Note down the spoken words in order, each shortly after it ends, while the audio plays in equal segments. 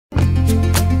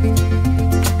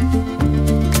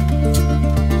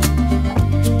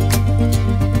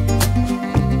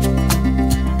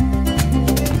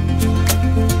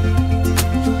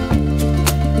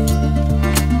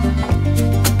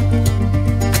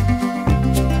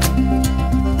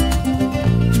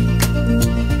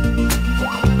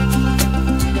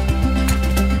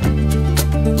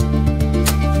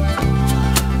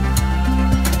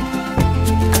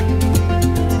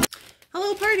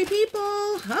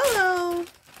Hello,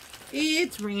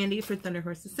 it's Randy for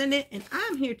Thunderhorse Descendant, and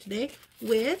I'm here today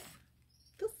with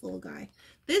this little guy.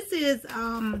 This is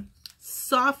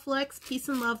Soft Flex Peace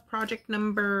and Love project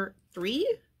number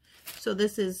 3. So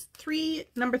this is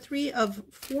number 3 of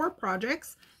 4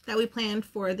 projects that we planned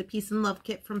for the Peace and Love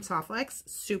kit from Soft Flex.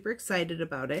 Super excited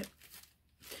about it.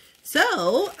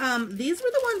 So these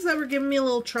were the ones that were giving me a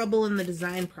little trouble in the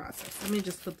design process. Let me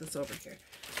just put this over here.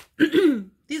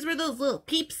 These were those little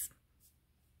peeps.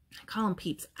 I call them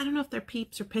peeps. I don't know if they're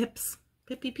peeps or pips.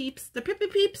 Pippy peeps. They're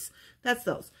pippy peeps. That's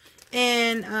those.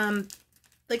 And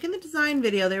like in the design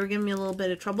video, they were giving me a little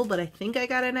bit of trouble, but I think I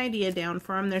got an idea down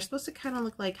for them. They're supposed to kind of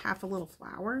look like half a little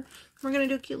flower. We're going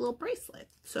to do a cute little bracelet.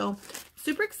 So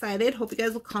super excited. Hope you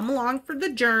guys will come along for the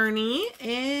journey,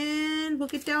 and we'll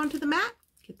get down to the mat.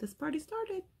 Get this party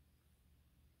started.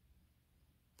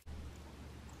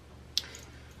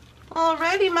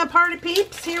 Alrighty, my party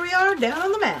peeps, here we are down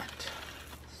on the mat.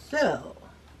 So,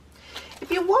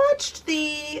 if you watched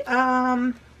the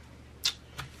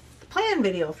plan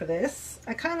video for this,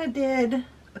 I kind of did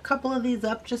a couple of these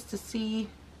up just to see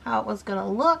how it was going to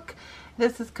look.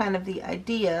 This is kind of the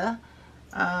idea.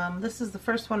 This is the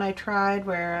first one I tried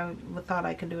where I thought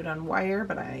I could do it on wire,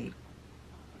 but I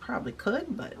probably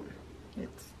could, but it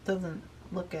doesn't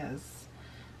look as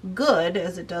good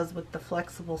as it does with the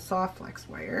flexible soft flex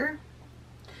wire.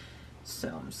 So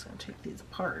I'm just going to take these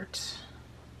apart.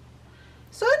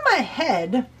 So in my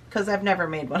head, because I've never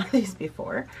made one of these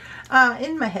before,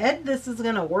 in my head this is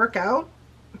going to work out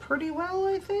pretty well,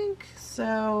 I think.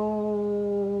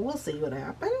 So we'll see what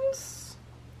happens.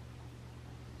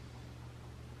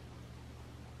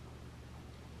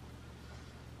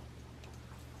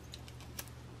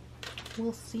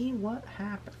 We'll see what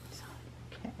happens.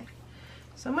 Okay.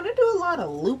 So I'm going to do a lot of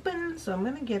looping, so I'm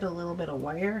going to get a little bit of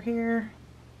wire here.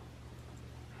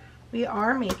 We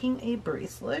are making a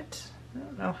bracelet. I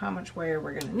don't know how much wire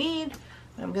we're going to need,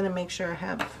 but I'm going to make sure I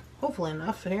have hopefully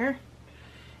enough here.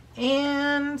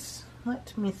 And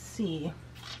let me see.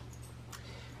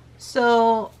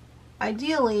 So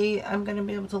ideally I'm going to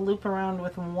be able to loop around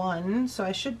with one, so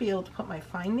I should be able to put my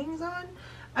findings on.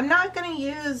 I'm not going to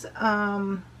use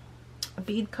a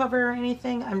bead cover or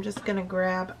anything. I'm just going to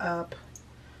grab up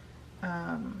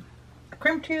a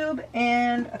crimp tube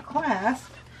and a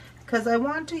clasp, because I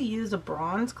want to use a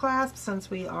bronze clasp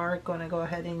since we are going to go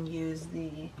ahead and use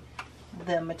the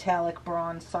metallic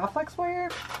bronze soft flex wire.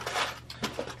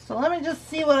 So let me just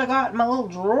see what I got in my little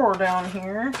drawer down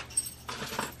here.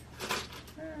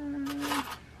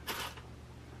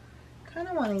 Kind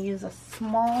of want to use a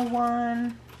small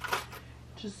one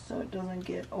just so it doesn't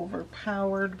get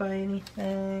overpowered by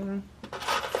anything.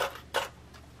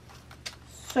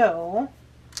 So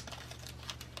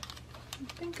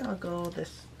I think I'll go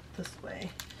this way.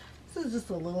 This is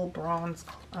just a little bronze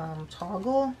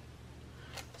toggle.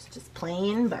 It's just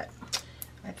plain, but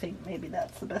I think maybe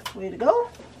that's the best way to go.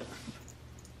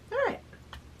 Alright,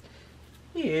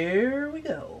 here we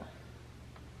go.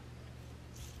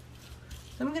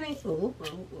 So I'm gonna,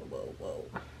 whoa.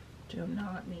 Do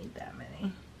not need that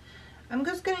many. I'm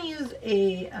just gonna use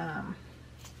a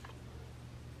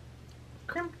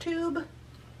crimp tube,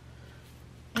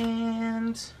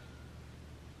 and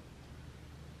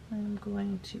I'm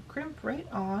going to crimp right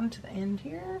on to the end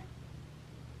here.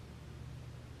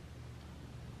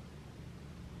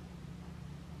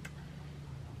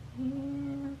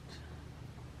 And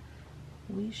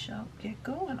we shall get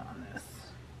going on this.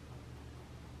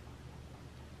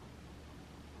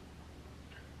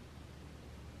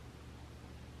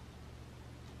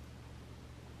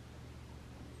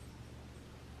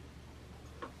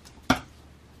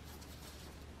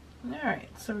 Alright,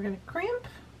 so we're going to crimp.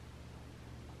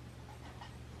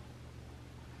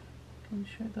 Making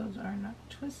sure those are not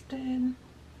twisted.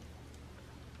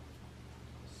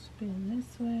 Spin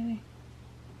this way.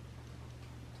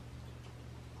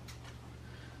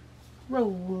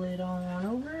 Roll it on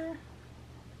over.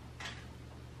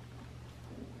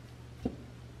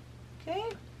 Okay,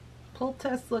 pull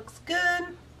test looks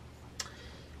good.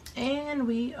 And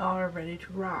we are ready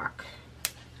to rock.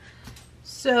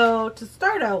 So to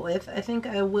start out with, I think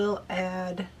I will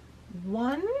add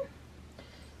one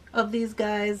of these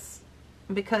guys,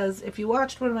 because if you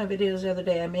watched one of my videos the other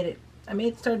day, I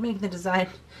started making the design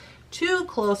too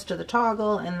close to the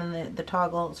toggle, and then the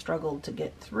toggle struggled to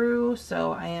get through.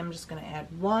 So I am just going to add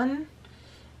one,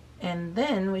 and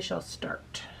then we shall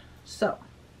start. So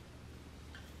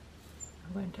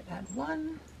I'm going to add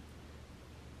one,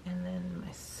 and then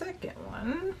my second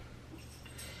one.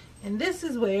 And this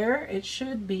is where it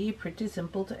should be pretty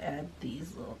simple to add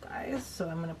these little guys. So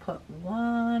I'm going to put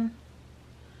 1,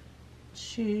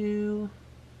 2,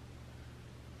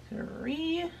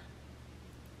 3,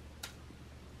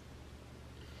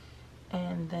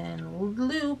 and then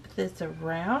loop this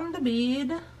around the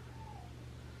bead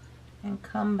and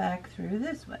come back through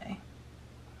this way.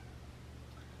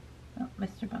 Oh,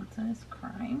 Mr. Bunsen is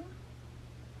crying.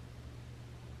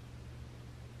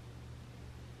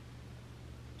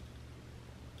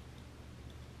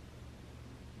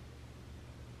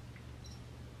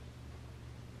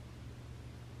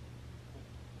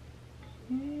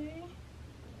 Okay,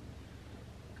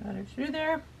 got her through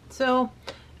there. So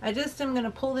I just am going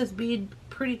to pull this bead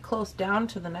pretty close down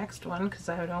to the next one because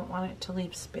I don't want it to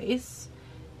leave space.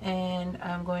 And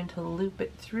I'm going to loop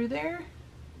it through there.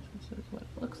 This is what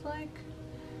it looks like.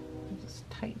 I'm just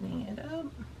tightening it up.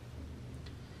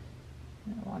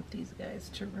 I want these guys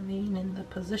to remain in the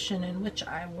position in which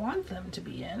I want them to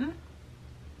be in.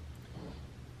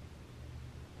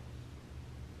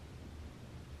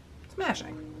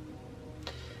 Smashing.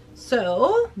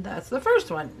 So that's the first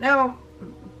one. Now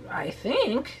I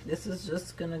think this is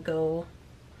just gonna go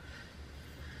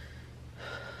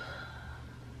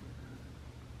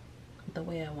the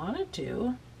way I want it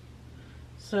to.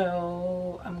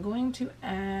 So I'm going to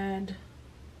add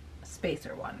a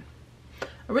spacer one.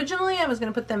 Originally I was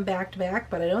going to put them back to back,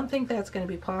 but I don't think that's going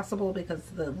to be possible because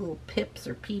the little pips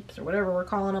or peeps or whatever we're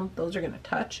calling them, those are going to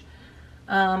touch.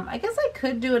 I guess I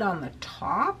could do it on the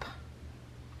top.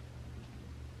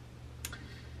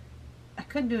 I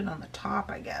could do it on the top,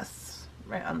 I guess,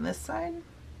 right on this side,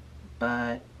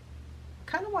 but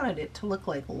kind of wanted it to look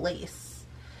like lace.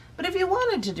 But if you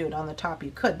wanted to do it on the top,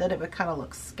 you could. Then it would kind of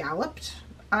look scalloped.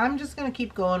 I'm just going to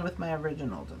keep going with my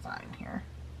original design here,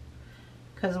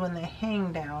 because when they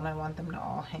hang down, I want them to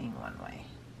all hang one way.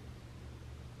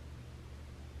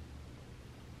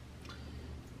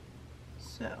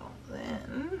 So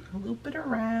then loop it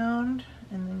around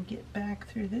and then get back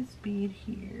through this bead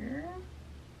here.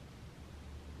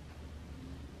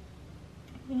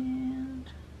 And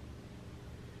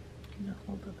get a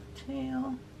hold of the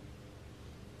tail.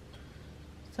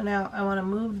 So now I want to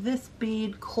move this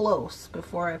bead close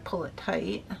before I pull it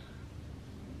tight.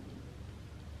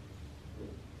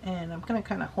 And I'm going to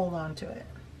kind of hold on to it.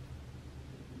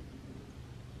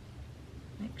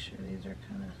 Make sure these are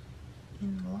kind of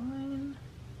in line.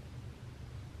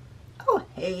 Oh,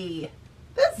 hey.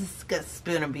 This is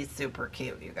going to be super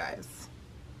cute, you guys.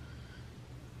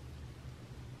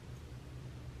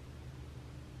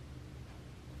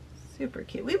 Super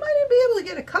cute. We might even be able to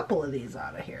get a couple of these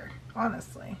out of here,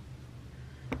 honestly.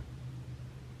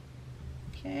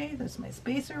 Okay, there's my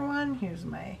spacer one. Here's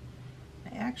my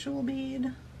actual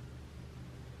bead.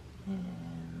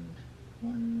 And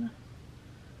 1,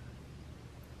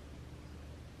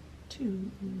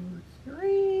 2,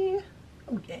 3.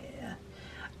 Oh yeah.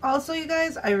 Also, you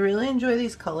guys, I really enjoy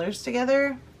these colors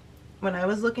together. When I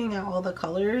was looking at all the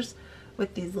colors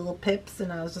with these little pips,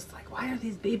 and I was just like, why are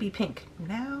these baby pink?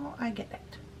 Now I get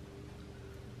it.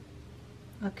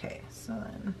 Okay, so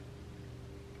then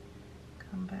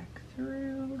come back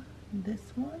through this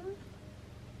one.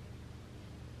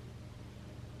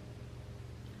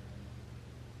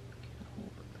 Get a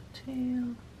hold of the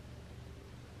tail.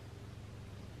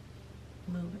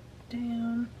 Move it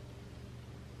down.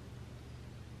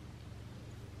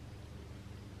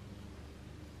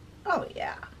 Oh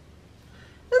yeah.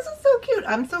 This is so cute.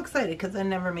 I'm so excited because I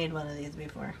never made one of these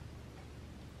before.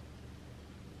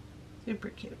 Super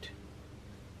cute.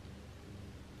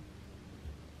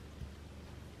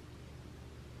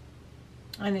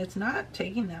 And it's not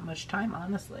taking that much time,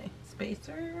 honestly.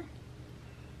 Spacer.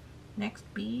 Next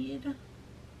bead.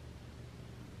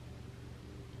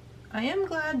 I am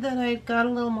glad that I got a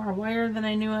little more wire than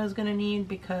I knew I was going to need,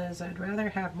 because I'd rather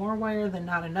have more wire than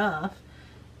not enough.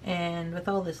 And with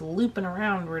all this looping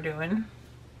around we're doing,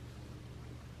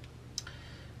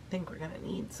 I think we're going to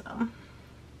need some.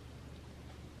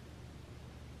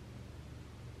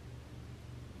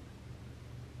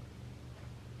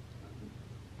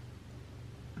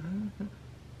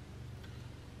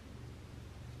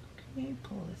 Okay,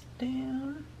 pull this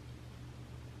down.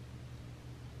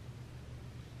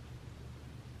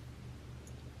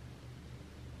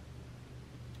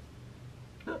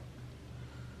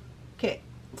 Okay,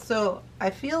 so I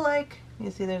feel like,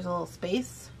 you see there's a little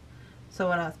space. So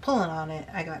when I was pulling on it,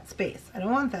 I got space. I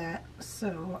don't want that,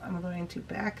 so I'm going to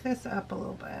back this up a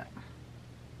little bit.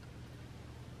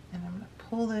 And I'm going to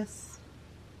pull this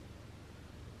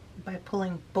by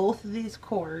pulling both of these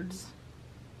cords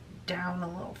down a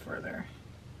little further.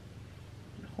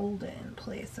 And hold it in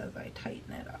place as I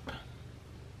tighten it up.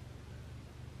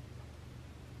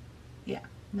 Yeah,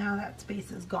 now that space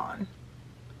is gone.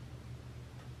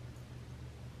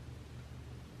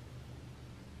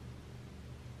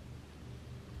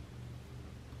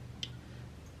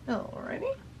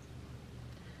 Alrighty.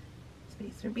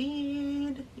 Spacer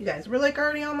bead. You guys, we're like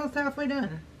already almost halfway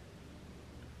done.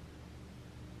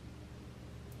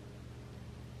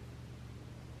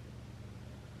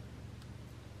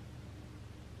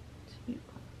 2,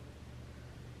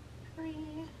 3.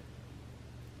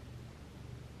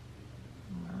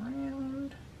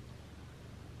 Around.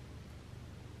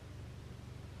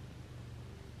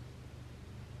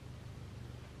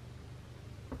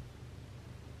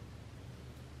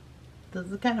 This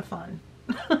is kind of fun.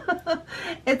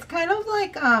 It's kind of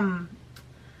like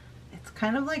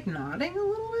nodding a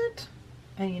little bit,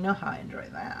 and you know how I enjoy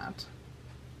that.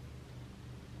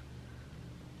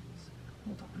 So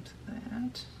hold on to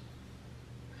that.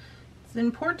 It's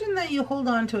important that you hold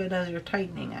on to it as you're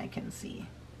tightening, I can see.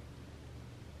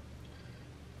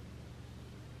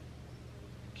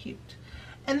 Cute.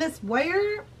 And this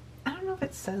wire, I don't know if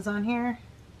it says on here.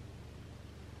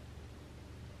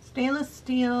 Stainless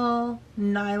steel,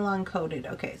 nylon coated.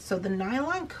 Okay, so the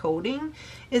nylon coating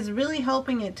is really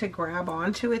helping it to grab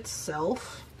onto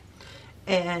itself.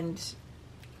 And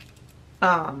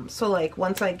so like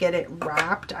once I get it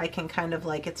wrapped, I can kind of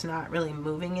like, it's not really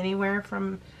moving anywhere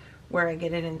from where I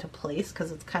get it into place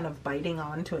because it's kind of biting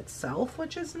onto itself,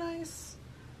 which is nice.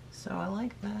 So I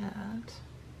like that.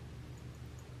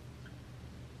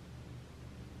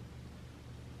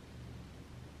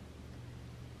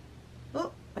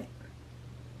 Oh, wait.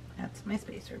 That's my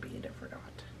spacer bead, I forgot.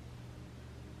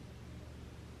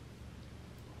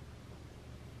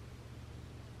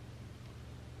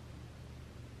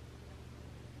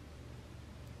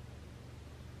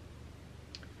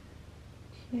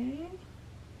 Okay.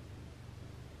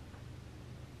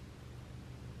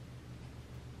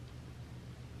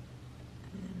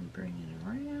 And bring it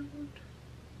around.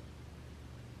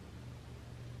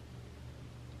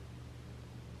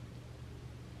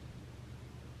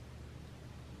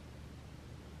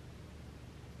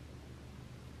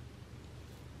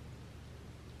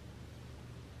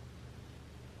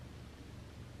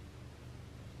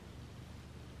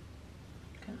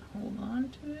 Kind of hold on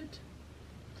to it.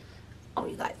 Oh,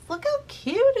 you guys, look how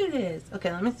cute it is.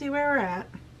 Okay, let me see where we're at.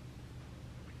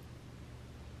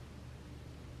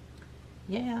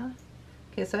 Yeah.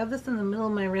 Okay, so I have this in the middle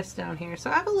of my wrist down here. So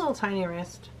I have a little tiny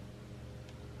wrist.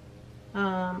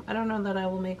 I don't know that I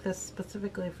will make this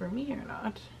specifically for me or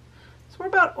not. So we're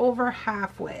about over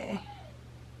halfway.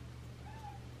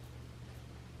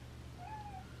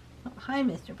 Oh, hi,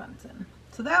 Mr. Bunsen.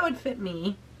 So that would fit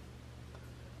me.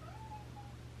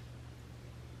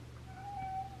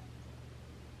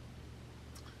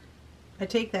 I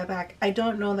take that back. I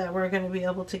don't know that we're going to be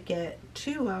able to get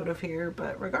 2 out of here,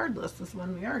 but regardless, this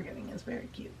one we are getting is very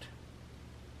cute.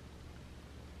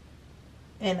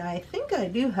 And I think I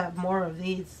do have more of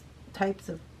these types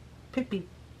of pippy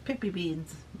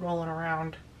beads rolling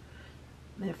around.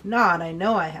 If not, I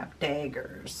know I have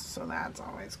daggers, so that's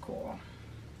always cool.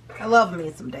 I love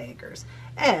me some daggers.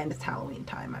 And it's Halloween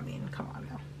time. I mean, come on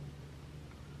now.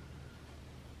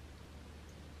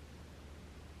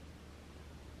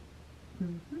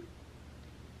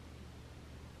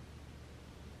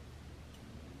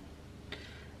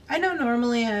 I know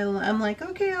normally I'm like,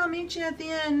 okay, I'll meet you at the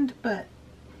end, but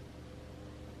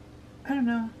I don't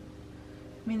know.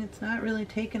 I mean, it's not really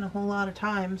taking a whole lot of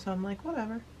time, so I'm like,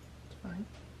 whatever. It's fine.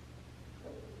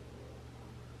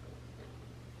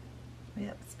 We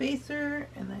have the spacer,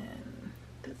 and then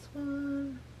this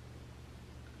one.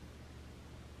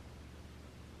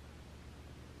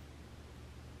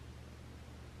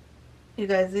 You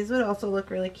guys, these would also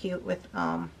look really cute with,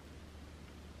 I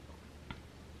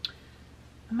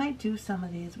might do some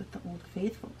of these with the Old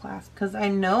Faithful clasp, because I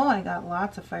know I got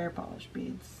lots of fire polish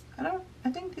beads. I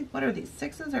think, what are these,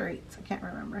 6s or 8s? I can't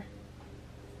remember.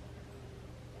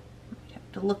 I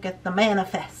have to look at the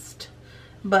manifest.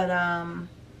 But,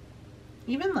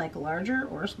 even like larger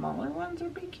or smaller ones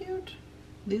would be cute.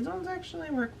 These ones actually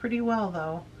work pretty well,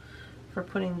 though, for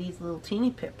putting these little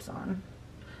teeny pips on.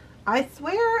 I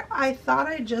swear I thought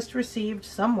I just received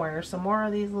somewhere some more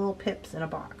of these little pips in a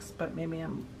box, but maybe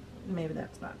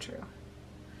that's not true.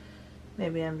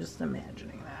 Maybe I'm just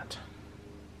imagining that.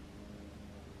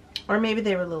 Or maybe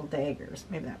they were little daggers.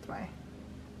 Maybe that's why.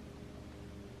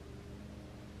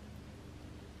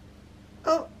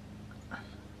 Oh,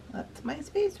 that's my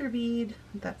spacer bead.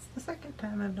 That's the second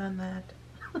time I've done that.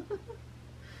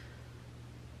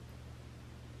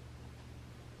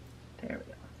 There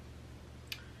we go.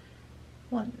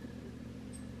 1,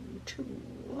 2,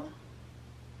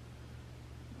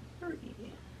 3.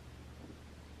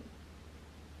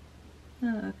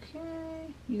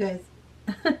 Okay, you guys,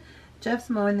 Jeff's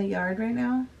mowing the yard right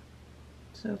now,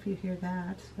 so if you hear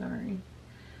that, sorry.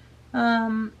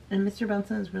 And Mr.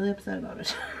 Bunsen is really upset about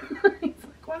it. He's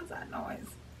like, what is that noise?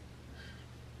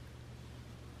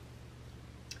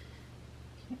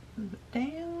 Okay, move it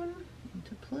down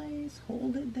into place,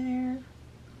 hold it there.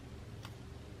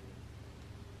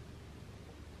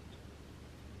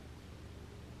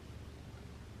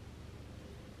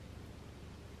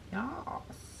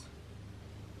 Yes.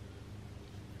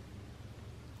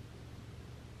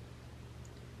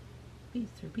 Piece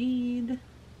or bead.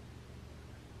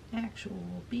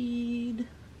 Actual bead.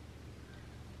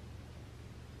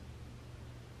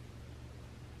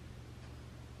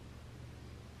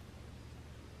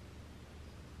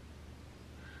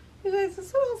 You guys,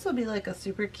 this would also be like a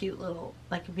super cute little,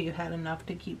 like if you had enough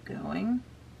to keep going,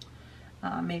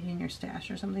 maybe in your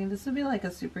stash or something, this would be like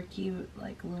a super cute,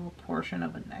 like little portion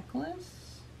of a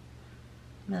necklace.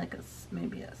 I mean, like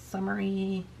maybe a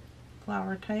summery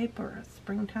flower type or a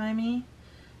springtimey.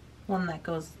 One that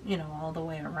goes, you know, all the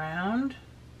way around,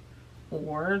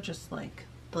 or just like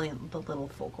the little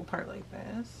focal part like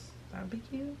this. That would be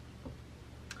cute.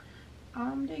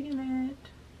 I'm digging it.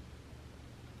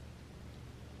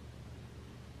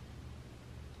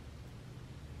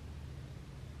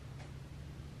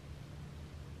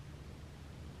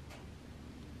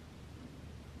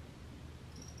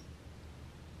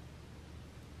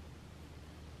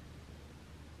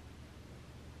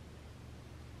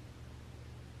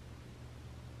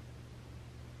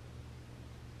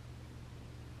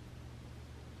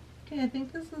 Okay, I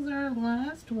think this is our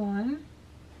last one.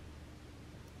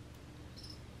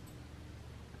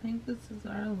 And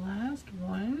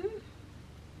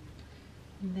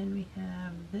then we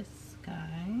have this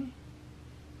guy.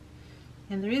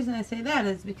 And the reason I say that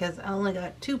is because I only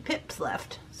got 2 pips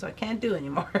left, so I can't do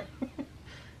anymore.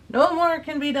 No more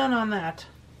can be done on that.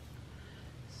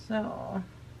 So,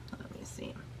 let me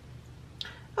see.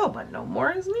 Oh, but no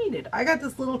more is needed. I got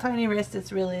this little tiny wrist.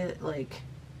 It's really like,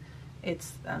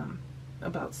 it's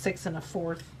about 6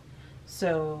 1/4.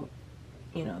 So,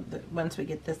 you know, once we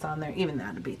get this on there, even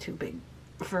that would be too big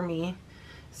for me.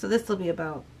 So this will be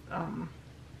about, I'm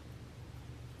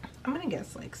going to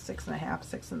guess like 6 1/2,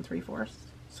 6 3/4.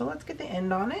 So let's get the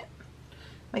end on it.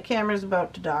 My camera's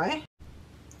about to die.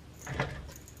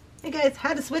 Hey guys,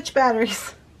 how to switch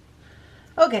batteries.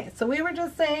 Okay, so we were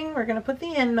just saying we're going to put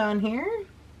the end on here.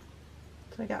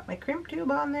 So I got my crimp tube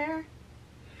on there.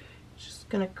 Just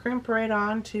going to crimp right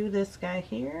on to this guy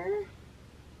here.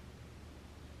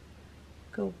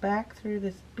 Go back through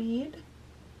this bead,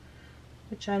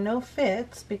 which I know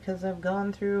fits because I've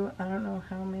gone through I don't know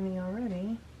how many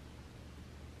already.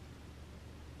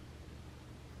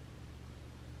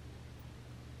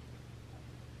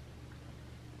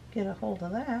 Get a hold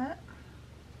of that.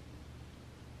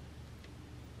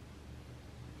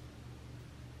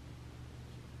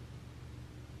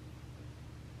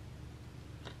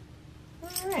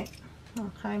 Alright.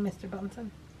 Oh, hi, Mr.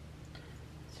 Bunsen.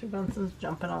 Mr. Bunsen's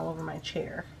jumping all over my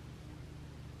chair.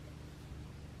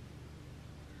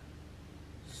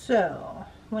 So,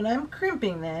 when I'm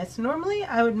crimping this, normally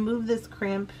I would move this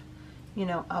crimp, you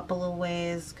know, up a little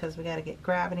ways because we got to get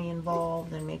gravity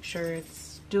involved and make sure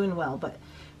it's doing well. But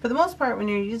for the most part, when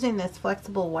you're using this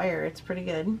flexible wire, it's pretty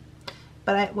good.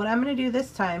 But what I'm going to do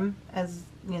this time, as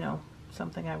you know,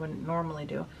 something I wouldn't normally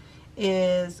do,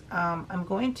 is I'm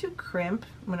going to crimp.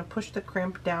 I'm going to push the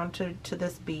crimp down to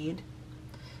this bead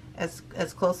as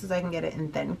close as I can get it,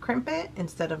 and then crimp it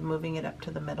instead of moving it up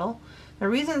to the middle. The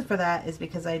reason for that is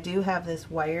because I do have this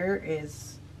wire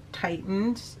is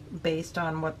tightened based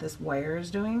on what this wire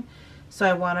is doing. So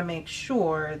I want to make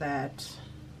sure that,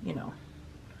 you know,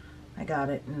 I got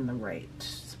it in the right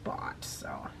spot.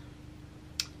 So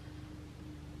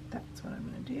that's what I'm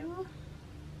going to do.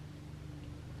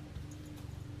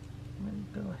 I'm going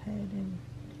to go ahead and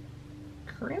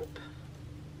crimp.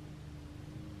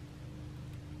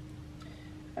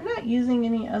 I'm not using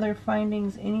any other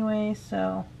findings anyway,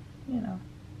 so, you know.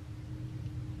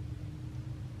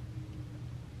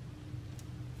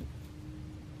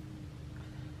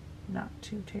 Not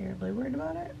too terribly worried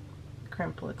about it.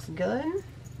 Crimp looks good.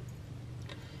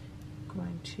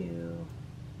 Going to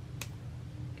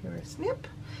give her a snip.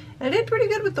 And I did pretty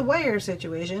good with the wire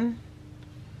situation,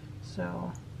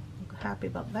 so I'm happy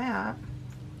about that.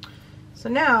 So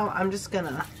now I'm just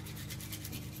gonna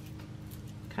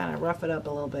kind of rough it up a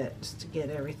little bit just to get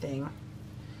everything,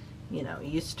 you know,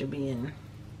 used to being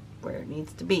where it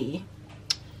needs to be.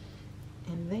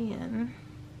 And then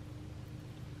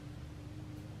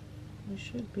we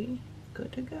should be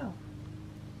good to go.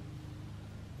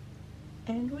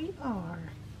 And we are.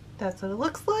 That's what it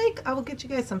looks like. I will get you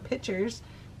guys some pictures.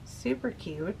 Super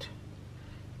cute.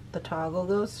 The toggle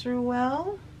goes through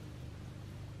well.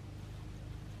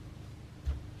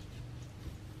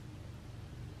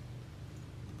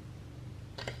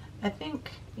 I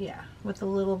think, yeah, with a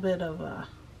little bit of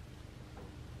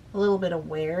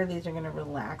wear, these are going to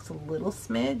relax a little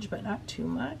smidge, but not too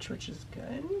much, which is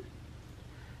good.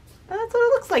 That's what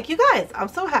it looks like, you guys. I'm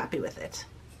so happy with it.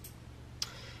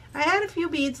 I had a few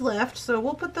beads left, so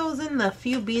we'll put those in the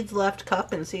few beads left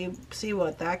cup and see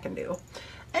what that can do.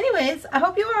 Anyways, I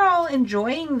hope you are all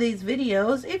enjoying these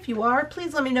videos. If you are,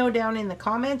 please let me know down in the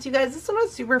comments. You guys, this one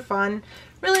was super fun.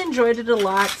 Really enjoyed it a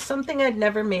lot. Something I'd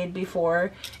never made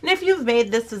before. And if you've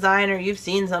made this design or you've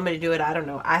seen somebody do it, I don't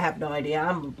know. I have no idea.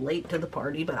 I'm late to the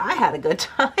party, but I had a good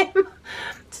time.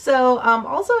 So,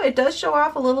 also, it does show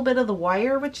off a little bit of the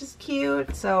wire, which is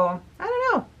cute. So, I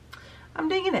don't know. I'm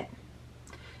digging it.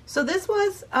 So, this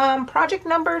was project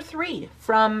number 3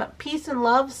 from Peace and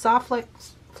Love Softflex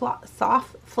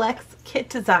Kit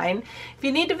Design. If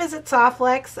you need to visit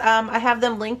Softflex, I have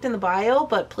them linked in the bio,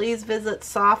 but please visit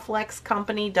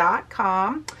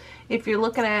softflexcompany.com. If you're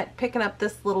looking at picking up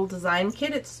this little design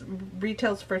kit, it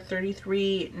retails for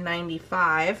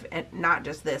 $33.95, and not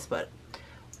just this, but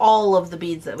all of the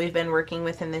beads that we've been working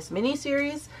with in this mini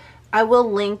series. I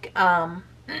will link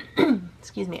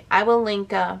excuse me, I will link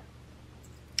the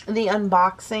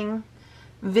unboxing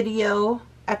video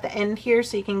at the end here,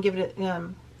 so you can give it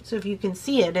so if you can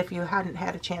see it, if you hadn't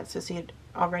had a chance to see it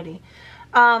already.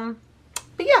 But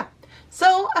yeah,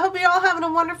 so I hope you're all having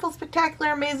a wonderful,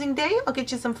 spectacular, amazing day. I'll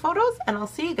get you some photos, and I'll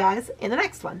see you guys in the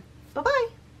next one.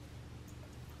 Bye-bye.